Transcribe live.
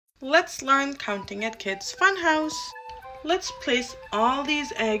Let's learn counting at Kids Funhouse. Let's place all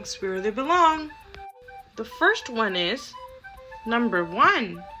these eggs where they belong. The first one is number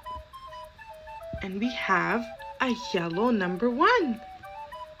 1. And we have a yellow number 1.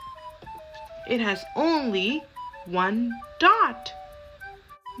 It has only 1 dot.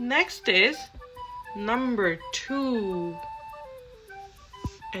 Next is number 2.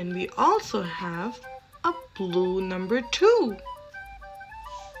 And we also have a blue number 2.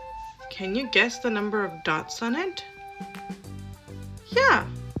 Can you guess the number of dots on it? Yeah,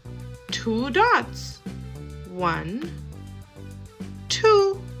 2 dots. 1,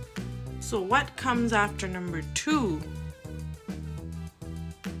 2. So what comes after number 2?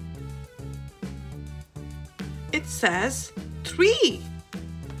 It says 3.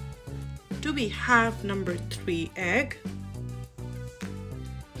 Do we have number 3 egg?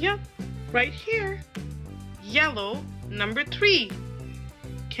 Yep, right here. Yellow number 3.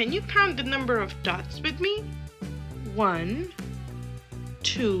 Can you count the number of dots with me? 1,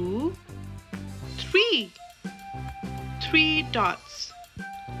 2, 3. 3 dots.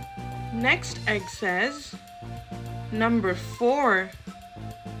 Next egg says number 4,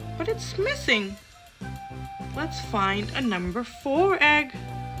 but it's missing. Let's find a number 4 egg.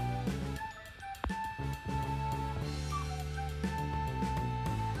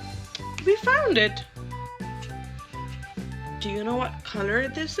 We found it. Do you know what color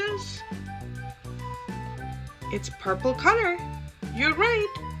this is? It's purple color. You're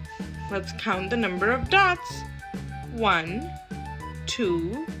right. Let's count the number of dots. 1,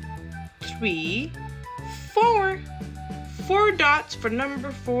 2, 3, 4. 4 dots for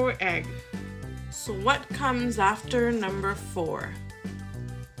number 4 egg. So what comes after number 4?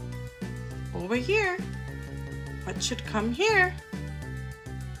 Over here. What should come here?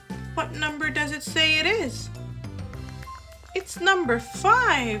 What number does it say it is? It's number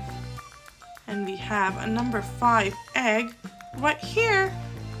 5. And we have a number 5 egg right here.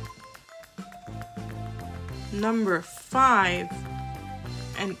 Number 5.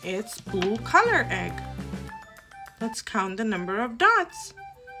 And it's blue color egg. Let's count the number of dots.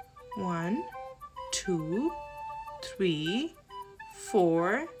 1, 2, 3,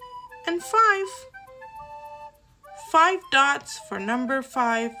 4, and 5. 5 dots for number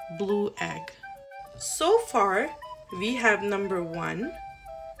 5 blue egg. So far, we have number 1,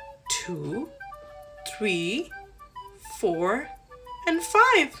 2, 3, 4, and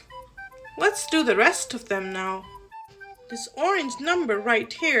 5. Let's do the rest of them now. This orange number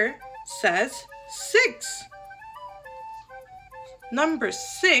right here says 6. Number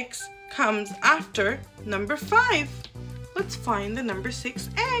 6 comes after number 5. Let's find the number 6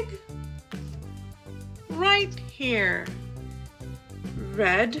 egg. Right here.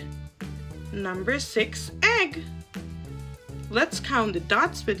 Red number 6 egg. Let's count the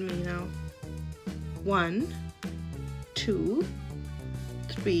dots with me now. 1, 2,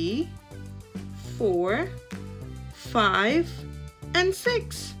 3, 4, 5, and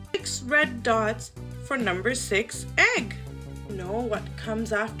 6. 6 red dots for number 6 egg. Know what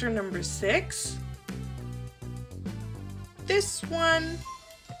comes after number 6? This one.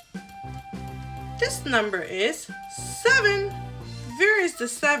 This number is 7. Where is the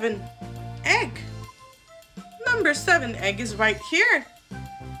 7 egg? Number 7 egg is right here.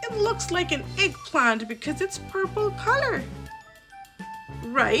 It looks like an eggplant because it's purple color.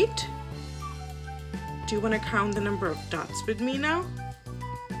 Right? Do you want to count the number of dots with me now?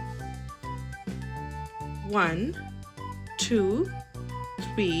 1, 2,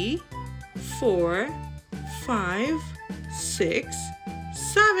 3, 4, 5, 6,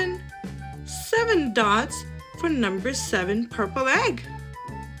 7. 7 dots for number 7 purple egg.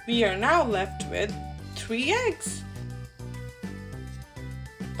 We are now left with 3 eggs.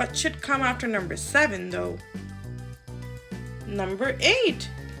 What should come after number 7 though? Number 8.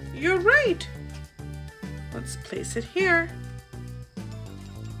 You're right. Let's place it here.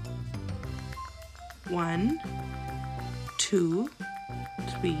 1, 2,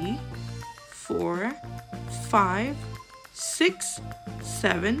 3, 4, 5, 6,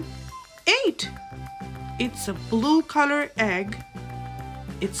 7, 8. It's a blue color egg.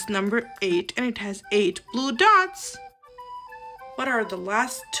 It's number 8 and it has 8 blue dots. What are the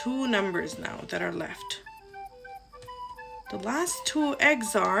last 2 numbers now that are left? The last 2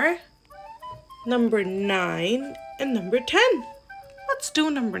 eggs are number 9 and number 10. Let's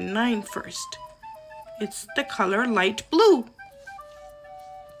do number 9 first. It's the color light blue.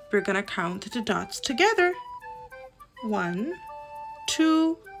 We're gonna count the dots together. 1,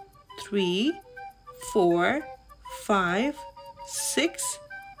 2, 3, 4, 5, 6,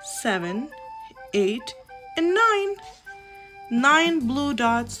 7, 8, and 9. 9 blue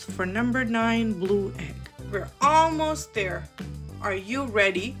dots for number 9 blue egg. We're almost there. Are you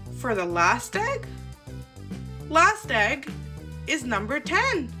ready for the last egg? Last egg is number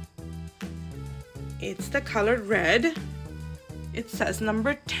 10. It's the color red. It says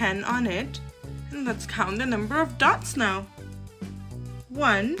number 10 on it. And let's count the number of dots now.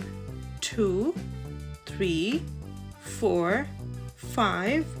 1, 2, 3, 4,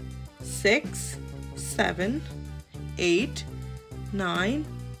 5, 6, 7, 8, 9,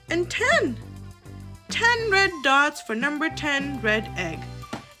 and 10. 10 red dots for number 10 red egg.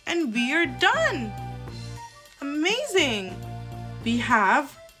 And we are done. Amazing. We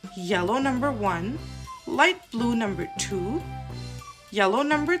have yellow number 1, light blue number 2, yellow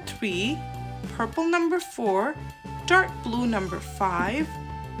number 3, purple number 4, dark blue number 5,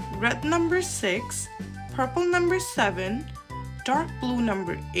 red number 6, purple number 7, dark blue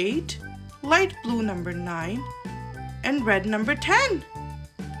number 8, light blue number 9, and red number 10.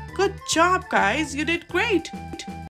 Good job, guys. You did great.